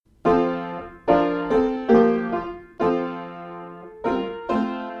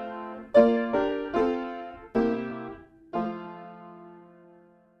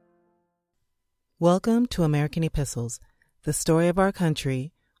Welcome to American Epistles, the story of our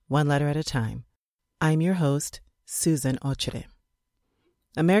country, one letter at a time. I'm your host, Susan Ochere.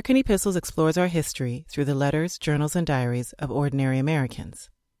 American Epistles explores our history through the letters, journals, and diaries of ordinary Americans.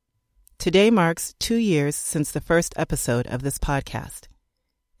 Today marks 2 years since the first episode of this podcast.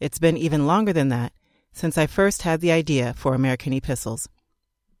 It's been even longer than that since I first had the idea for American Epistles.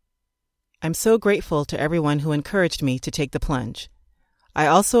 I'm so grateful to everyone who encouraged me to take the plunge. I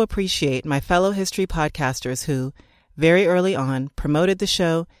also appreciate my fellow history podcasters who, very early on, promoted the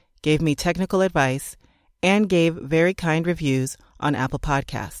show, gave me technical advice, and gave very kind reviews on Apple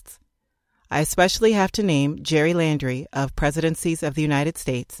Podcasts. I especially have to name Jerry Landry of Presidencies of the United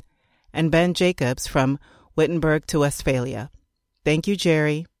States and Ben Jacobs from Wittenberg to Westphalia. Thank you,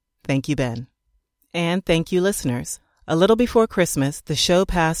 Jerry. Thank you, Ben. And thank you, listeners. A little before Christmas, the show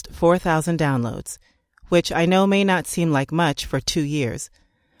passed 4,000 downloads, which I know may not seem like much for 2 years,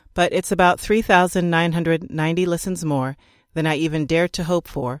 but it's about 3,990 listens more than I even dared to hope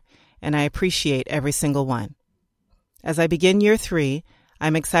for, and I appreciate every single one. As I begin year 3,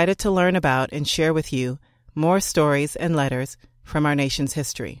 I'm excited to learn about and share with you more stories and letters from our nation's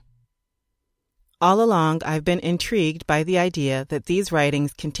history. All along, I've been intrigued by the idea that these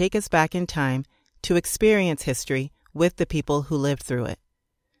writings can take us back in time to experience history with the people who lived through it.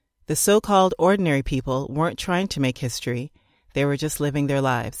 The so-called ordinary people weren't trying to make history, they were just living their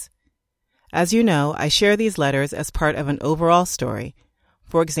lives. As you know, I share these letters as part of an overall story,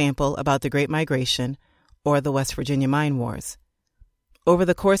 for example, about the Great Migration or the West Virginia Mine Wars. Over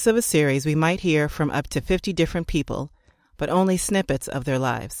the course of a series, we might hear from up to 50 different people, but only snippets of their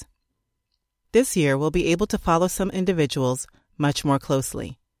lives. This year, we'll be able to follow some individuals much more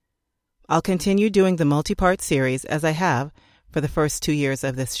closely. I'll continue doing the multi-part series as I have for the first 2 years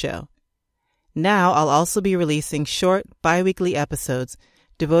of this show. Now I'll also be releasing short, bi-weekly episodes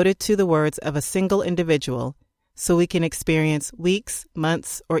devoted to the words of a single individual so we can experience weeks,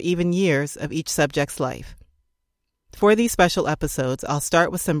 months, or even years of each subject's life. For these special episodes, I'll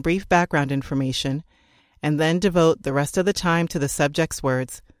start with some brief background information and then devote the rest of the time to the subject's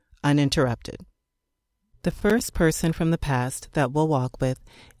words, uninterrupted. The first person from the past that we'll walk with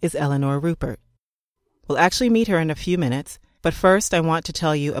is Eleanor Rupert. We'll actually meet her in a few minutes, but first I want to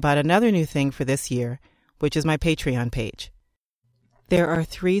tell you about another new thing for this year, which is my Patreon page. There are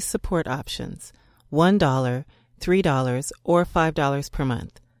 3 support options, $1, $3, or $5 per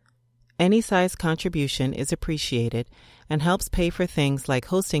month. Any size contribution is appreciated and helps pay for things like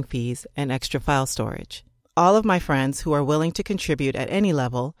hosting fees and extra file storage. All of my friends who are willing to contribute at any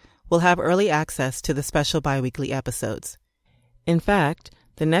level will have early access to the special bi-weekly episodes. In fact,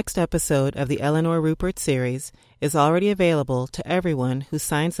 the next episode of the Eleanor Rupert series is already available to everyone who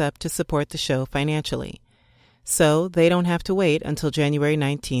signs up to support the show financially, so they don't have to wait until January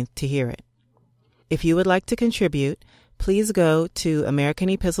 19th to hear it. If you would like to contribute, please go to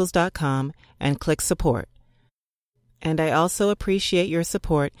americanepistles.com and click support. And I also appreciate your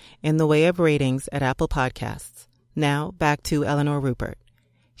support in the way of ratings at Apple Podcasts. Now, back to Eleanor Rupert.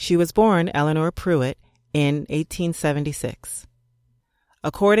 She was born Eleanor Pruitt in 1876.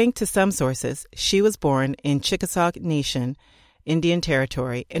 According to some sources, she was born in Chickasaw Nation, Indian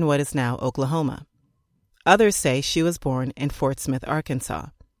Territory, in what is now Oklahoma. Others say she was born in Fort Smith, Arkansas.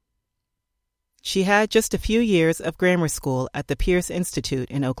 She had just a few years of grammar school at the Pierce Institute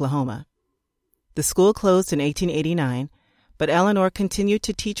in Oklahoma. The school closed in 1889, but Eleanor continued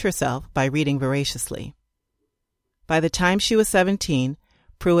to teach herself by reading voraciously. By the time she was 17,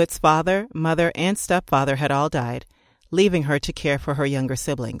 Pruitt's father, mother, and stepfather had all died, leaving her to care for her younger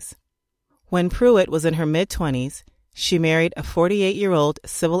siblings. When Pruitt was in her mid-20s, she married a 48-year-old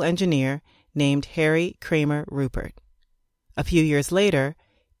civil engineer named Harry Kramer Rupert. A few years later,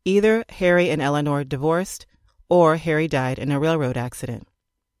 either Harry and Eleanor divorced or Harry died in a railroad accident.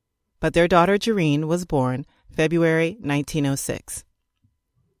 But their daughter Jereen was born February 1906.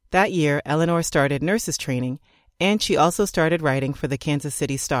 That year, Eleanor started nurses training, and she also started writing for the Kansas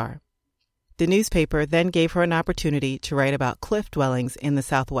City Star. The newspaper then gave her an opportunity to write about cliff dwellings in the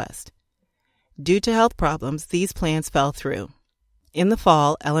Southwest. Due to health problems, these plans fell through. In the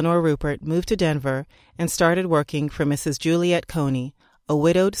fall, Eleanor Rupert moved to Denver and started working for Mrs. Juliet Coney, a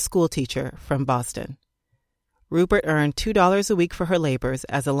widowed schoolteacher from Boston. Rupert earned $2 a week for her labors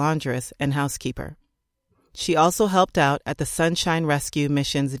as a laundress and housekeeper. She also helped out at the Sunshine Rescue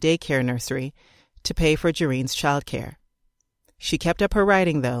Mission's daycare nursery to pay for Jereen's childcare. She kept up her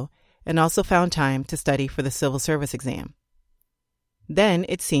writing, though, and also found time to study for the civil service exam. Then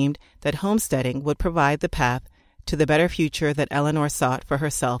it seemed that homesteading would provide the path to the better future that Eleanor sought for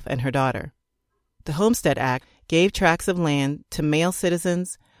herself and her daughter. The Homestead Act gave tracts of land to male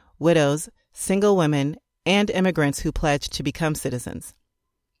citizens, widows, single women, and immigrants who pledged to become citizens.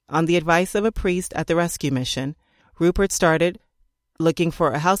 On the advice of a priest at the rescue mission, Rupert started looking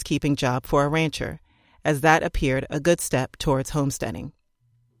for a housekeeping job for a rancher, as that appeared a good step towards homesteading.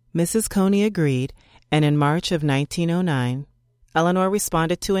 Mrs. Coney agreed, and in March of 1909, Eleanor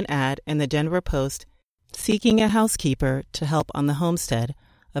responded to an ad in the Denver Post seeking a housekeeper to help on the homestead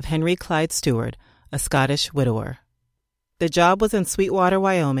of Henry Clyde Stewart, a Scottish widower. The job was in Sweetwater,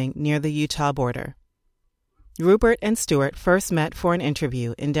 Wyoming, near the Utah border. Rupert and Stewart first met for an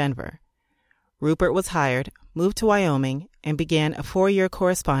interview in Denver. Rupert was hired, moved to Wyoming, and began a 4-year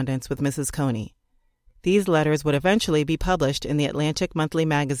correspondence with Mrs. Coney. These letters would eventually be published in the Atlantic Monthly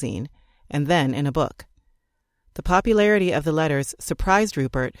magazine, and then in a book. The popularity of the letters surprised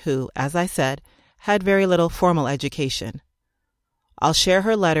Rupert, who, as I said, had very little formal education. I'll share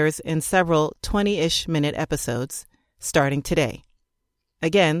her letters in several 20-ish minute episodes, starting today.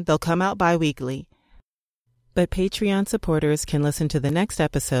 Again, they'll come out bi-weekly, but Patreon supporters can listen to the next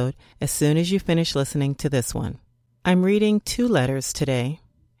episode as soon as you finish listening to this one. I'm reading 2 letters today.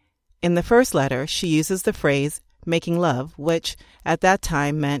 In the first letter, she uses the phrase making love, which at that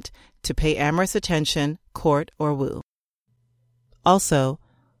time meant to pay amorous attention, court, or woo. Also,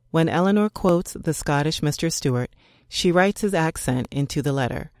 when Eleanor quotes the Scottish Mr. Stewart, she writes his accent into the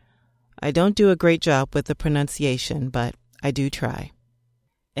letter. I don't do a great job with the pronunciation, but I do try.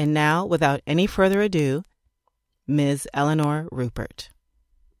 And now, without any further ado, Ms. Eleanor Rupert.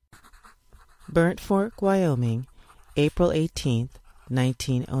 Burnt Fork, Wyoming, April 18th,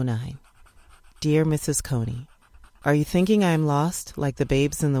 1909. Dear Mrs. Coney, are you thinking I am lost like the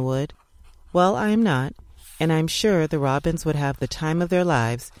babes in the wood? Well, I am not, and I'm sure the robins would have the time of their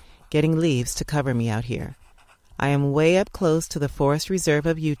lives getting leaves to cover me out here. I am way up close to the Forest Reserve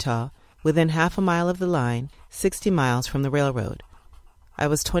of Utah, within half a mile of the line, 60 miles from the railroad. I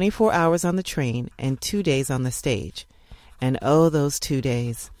was 24 hours on the train and 2 days on the stage. And oh, those 2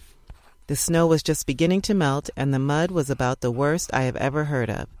 days. The snow was just beginning to melt, and the mud was about the worst I have ever heard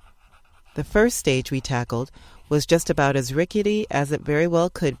of. The first stage we tackled was just about as rickety as it very well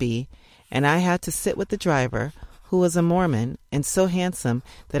could be, and I had to sit with the driver, who was a Mormon and so handsome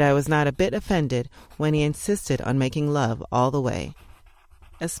that I was not a bit offended when he insisted on making love all the way,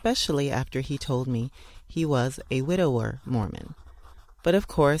 especially after he told me he was a widower Mormon. But of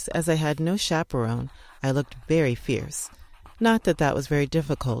course, as I had no chaperone, I looked very fierce. Not that that was very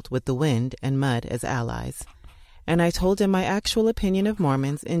difficult with the wind and mud as allies. And I told him my actual opinion of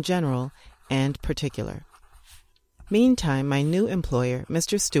Mormons in general and particular. Meantime, my new employer,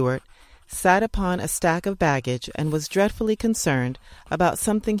 Mr. Stewart, sat upon a stack of baggage and was dreadfully concerned about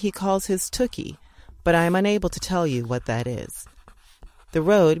something he calls his tookie, but I am unable to tell you what that is. The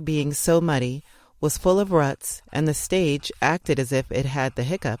road, being so muddy, was full of ruts, and the stage acted as if it had the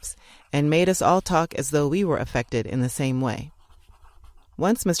hiccups and made us all talk as though we were affected in the same way.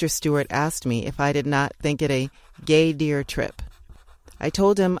 Once Mr. Stewart asked me if I did not think it a gay deer trip. I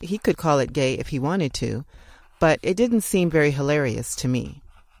told him he could call it gay if he wanted to, but it didn't seem very hilarious to me.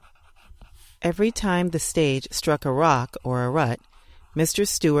 Every time the stage struck a rock or a rut, Mr.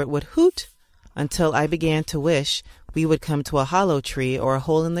 Stewart would hoot until I began to wish we would come to a hollow tree or a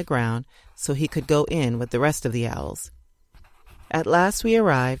hole in the ground so he could go in with the rest of the owls. At last we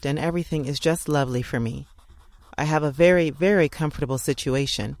arrived, and everything is just lovely for me. I have a very, very comfortable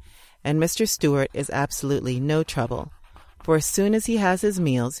situation, and Mr. Stewart is absolutely no trouble, for as soon as he has his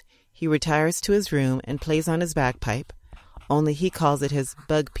meals, he retires to his room and plays on his bagpipe, only he calls it his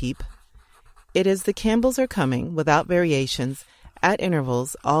bug peep. It is The Campbells Are Coming, without variations, at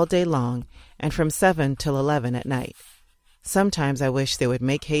intervals all day long, and from 7 till 11 at night. Sometimes I wish they would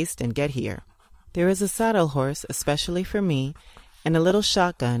make haste and get here. There is a saddle horse especially for me, and a little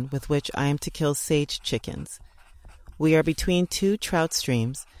shotgun with which I am to kill sage chickens. We are between 2 trout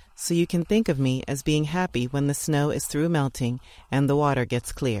streams, so you can think of me as being happy when the snow is through melting and the water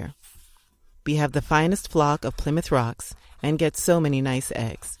gets clear. We have the finest flock of Plymouth Rocks and get so many nice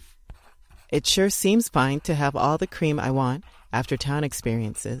eggs. It sure seems fine to have all the cream I want after town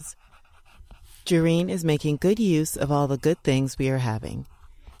experiences. Jereen is making good use of all the good things we are having.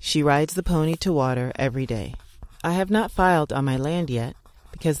 She rides the pony to water every day. I have not filed on my land yet,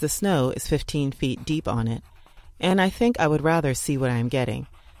 because the snow is 15 feet deep on it, and I think I would rather see what I am getting,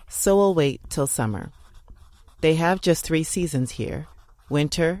 so I'll wait till summer. They have just 3 seasons here,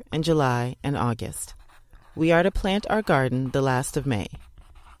 winter and July and August. We are to plant our garden the last of May.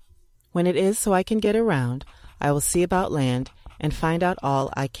 When it is so I can get around, I will see about land and find out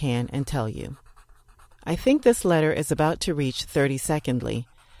all I can and tell you. I think this letter is about to reach 32ndly,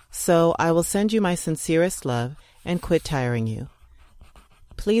 so I will send you my sincerest love and quit tiring you.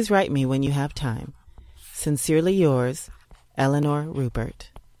 Please write me when you have time. Sincerely yours, Eleanor Rupert.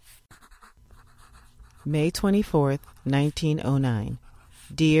 May 24th, 1909.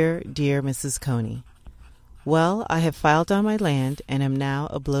 Dear, dear Mrs. Coney, well, I have filed on my land and am now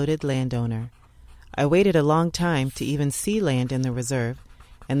a bloated landowner. I waited a long time to even see land in the reserve,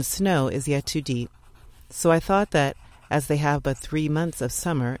 and the snow is yet too deep. So I thought that, as they have but 3 months of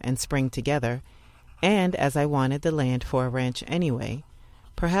summer and spring together, and as I wanted the land for a ranch anyway,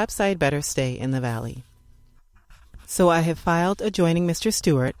 perhaps I had better stay in the valley. So I have filed adjoining Mr.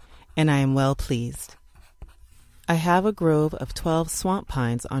 Stewart, and I am well pleased. I have a grove of 12 swamp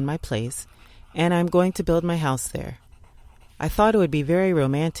pines on my place, and I am going to build my house there. I thought it would be very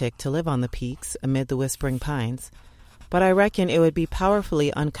romantic to live on the peaks amid the whispering pines, but I reckon it would be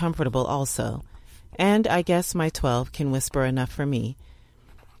powerfully uncomfortable also, and I guess my 12 can whisper enough for me.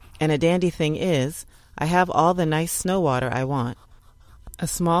 And a dandy thing is, I have all the nice snow water I want. A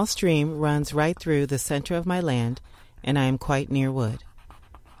small stream runs right through the center of my land, and I am quite near wood.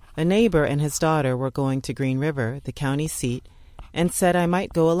 A neighbor and his daughter were going to Green River, the county seat, and said I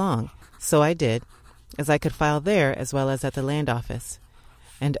might go along, so I did, as I could file there as well as at the land office.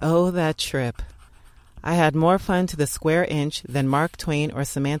 And oh, that trip! I had more fun to the square inch than Mark Twain or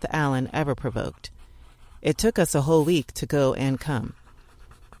Samantha Allen ever provoked. It took us a whole week to go and come.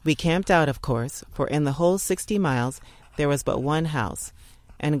 We camped out, of course, for in the whole 60 miles there was but one house,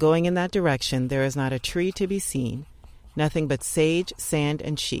 and going in that direction there is not a tree to be seen, nothing but sage, sand,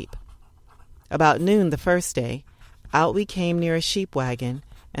 and sheep. About noon the first day, out we came near a sheep wagon,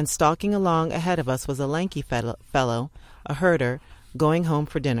 and stalking along ahead of us was a lanky fellow, a herder, going home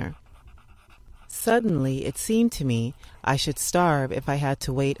for dinner. Suddenly it seemed to me I should starve if I had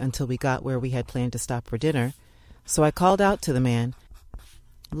to wait until we got where we had planned to stop for dinner, so I called out to the man,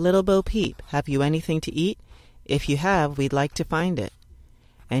 "Little Bo Peep, have you anything to eat? If you have, we'd like to find it."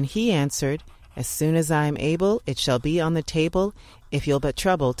 And he answered, "As soon as I am able, it shall be on the table, if you'll but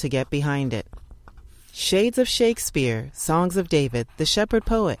trouble to get behind it." Shades of Shakespeare, songs of David, the shepherd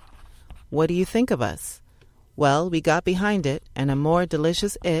poet. What do you think of us? Well, we got behind it, and a more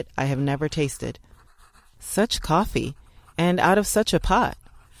delicious it I have never tasted. Such coffee, and out of such a pot.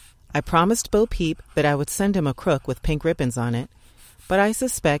 I promised Bo Peep that I would send him a crook with pink ribbons on it, but I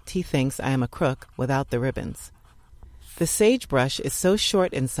suspect he thinks I am a crook without the ribbons. The sagebrush is so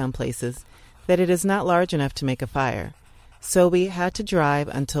short in some places that it is not large enough to make a fire, so we had to drive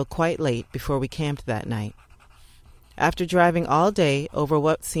until quite late before we camped that night. After driving all day over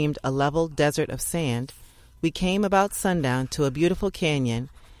what seemed a level desert of sand, we came about sundown to a beautiful canyon,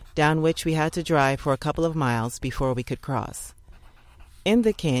 down which we had to drive for a couple of miles before we could cross. In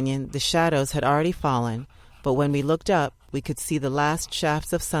the canyon the shadows had already fallen, but when we looked up we could see the last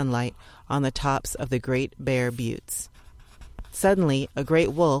shafts of sunlight on the tops of the Great Bear Buttes. Suddenly a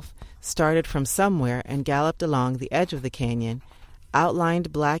great wolf started from somewhere and galloped along the edge of the canyon,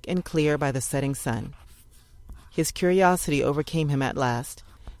 outlined black and clear by the setting sun. His curiosity overcame him at last,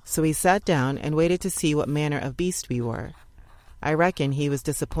 so he sat down and waited to see what manner of beast we were. I reckon he was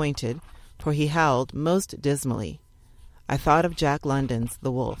disappointed, for he howled most dismally. I thought of Jack London's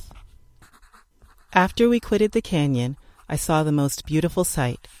The Wolf. After we quitted the canyon, I saw the most beautiful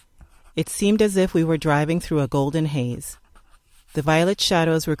sight. It seemed as if we were driving through a golden haze. The violet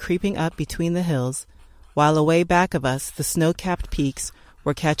shadows were creeping up between the hills, while away back of us the snow-capped peaks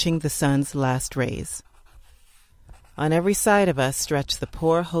were catching the sun's last rays. On every side of us stretched the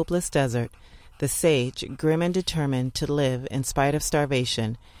poor, hopeless desert, the sage, grim and determined to live in spite of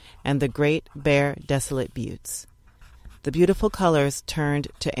starvation, and the great, bare, desolate buttes. The beautiful colors turned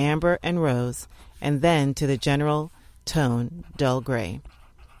to amber and rose, and then to the general tone, dull gray.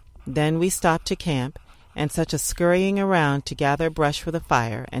 Then we stopped to camp, and such a scurrying around to gather brush for the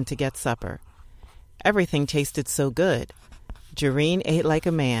fire and to get supper. Everything tasted so good. Jerrine ate like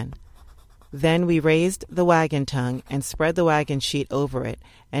a man. Then we raised the wagon tongue and spread the wagon sheet over it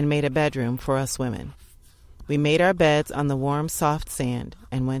and made a bedroom for us women. We made our beds on the warm, soft sand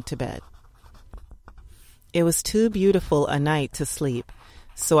and went to bed. It was too beautiful a night to sleep,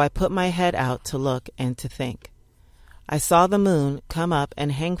 so I put my head out to look and to think. I saw the moon come up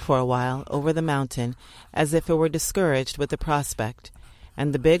and hang for a while over the mountain as if it were discouraged with the prospect,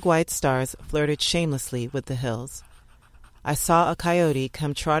 and the big white stars flirted shamelessly with the hills. I saw a coyote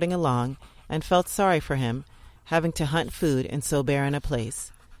come trotting along and felt sorry for him, having to hunt food in so barren a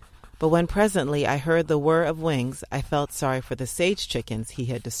place. But when presently I heard the whir of wings, I felt sorry for the sage chickens he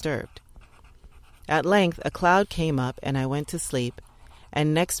had disturbed. At length a cloud came up and I went to sleep,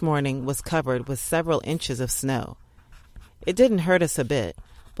 and next morning was covered with several inches of snow. It didn't hurt us a bit,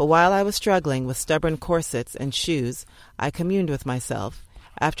 but while I was struggling with stubborn corsets and shoes, I communed with myself,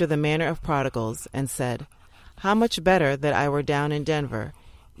 after the manner of prodigals, and said, "How much better that I were down in Denver,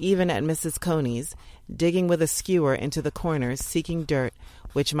 even at Mrs. Coney's, digging with a skewer into the corners, seeking dirt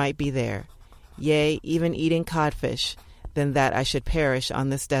which might be there, yea, even eating codfish, than that I should perish on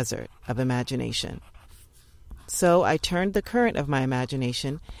this desert of imagination." So I turned the current of my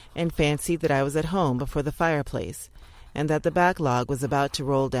imagination and fancied that I was at home before the fireplace, and that the backlog was about to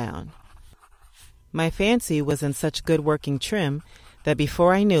roll down. My fancy was in such good working trim that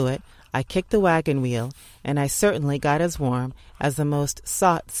before I knew it, I kicked the wagon wheel, and I certainly got as warm as the most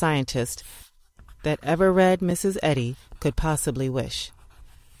sought scientist that ever read Mrs. Eddy could possibly wish.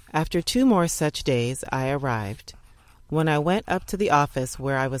 After 2 more such days, I arrived. When I went up to the office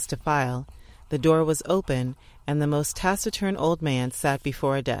where I was to file, the door was open, and the most taciturn old man sat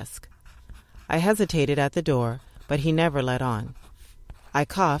before a desk. I hesitated at the door, but he never let on. I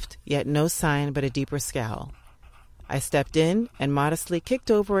coughed, yet no sign but a deeper scowl. I stepped in and modestly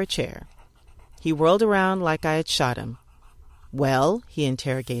kicked over a chair. He whirled around like I had shot him. "Well?" he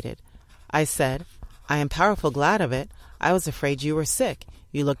interrogated. I said, "I am powerful glad of it. I was afraid you were sick.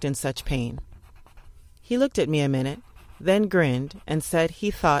 You looked in such pain." He looked at me a minute, then grinned and said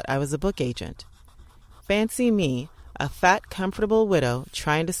he thought I was a book agent. Fancy me, a fat, comfortable widow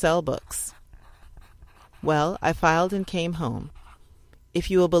trying to sell books. Well, I filed and came home. If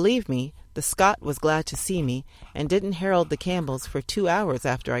you will believe me, the Scot was glad to see me and didn't herald the Campbells for 2 hours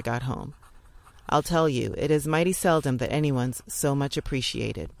after I got home. I'll tell you, it is mighty seldom that anyone's so much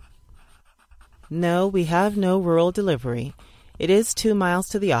appreciated. No, we have no rural delivery. It is 2 miles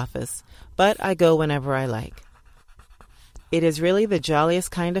to the office, but I go whenever I like. It is really the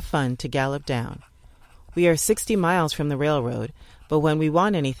jolliest kind of fun to gallop down. We are 60 miles from the railroad, but when we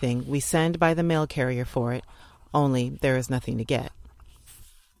want anything, we send by the mail carrier for it, only there is nothing to get.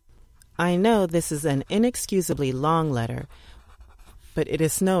 I know this is an inexcusably long letter, but it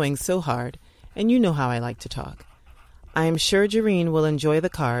is snowing so hard, and you know how I like to talk. I am sure Jareen will enjoy the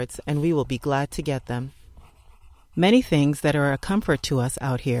cards, and we will be glad to get them. Many things that are a comfort to us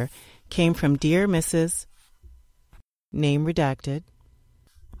out here came from dear Mrs. Name redacted.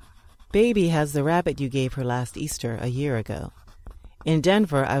 Baby has the rabbit you gave her last Easter a year ago. In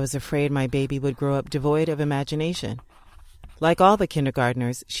Denver, I was afraid my baby would grow up devoid of imagination. Like all the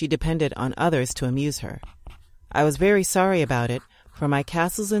kindergartners, she depended on others to amuse her. I was very sorry about it, for my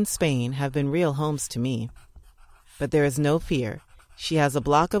castles in Spain have been real homes to me. But there is no fear. She has a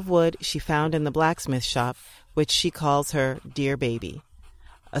block of wood she found in the blacksmith shop, which she calls her dear baby.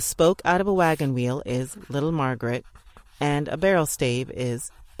 A spoke out of a wagon wheel is little Margaret, and a barrel stave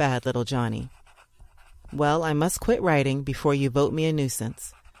is bad little Johnny. Well, I must quit writing before you vote me a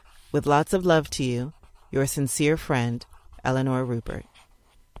nuisance. With lots of love to you, your sincere friend, Eleanor Rupert.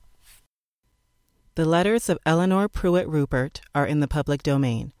 The letters of Eleanor Pruitt Rupert are in the public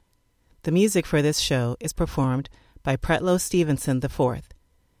domain. The music for this show is performed by Pretlow Stevenson IV.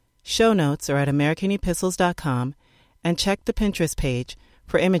 Show notes are at AmericanEpistles.com, and check the Pinterest page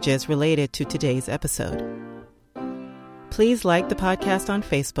for images related to today's episode. Please like the podcast on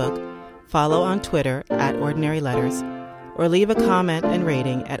Facebook, follow on Twitter at Ordinary Letters, or leave a comment and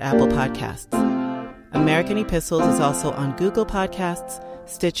rating at Apple Podcasts. American Epistles is also on Google Podcasts,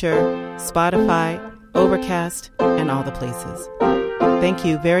 Stitcher, Spotify, Overcast, and all the places. Thank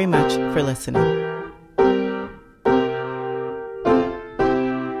you very much for listening.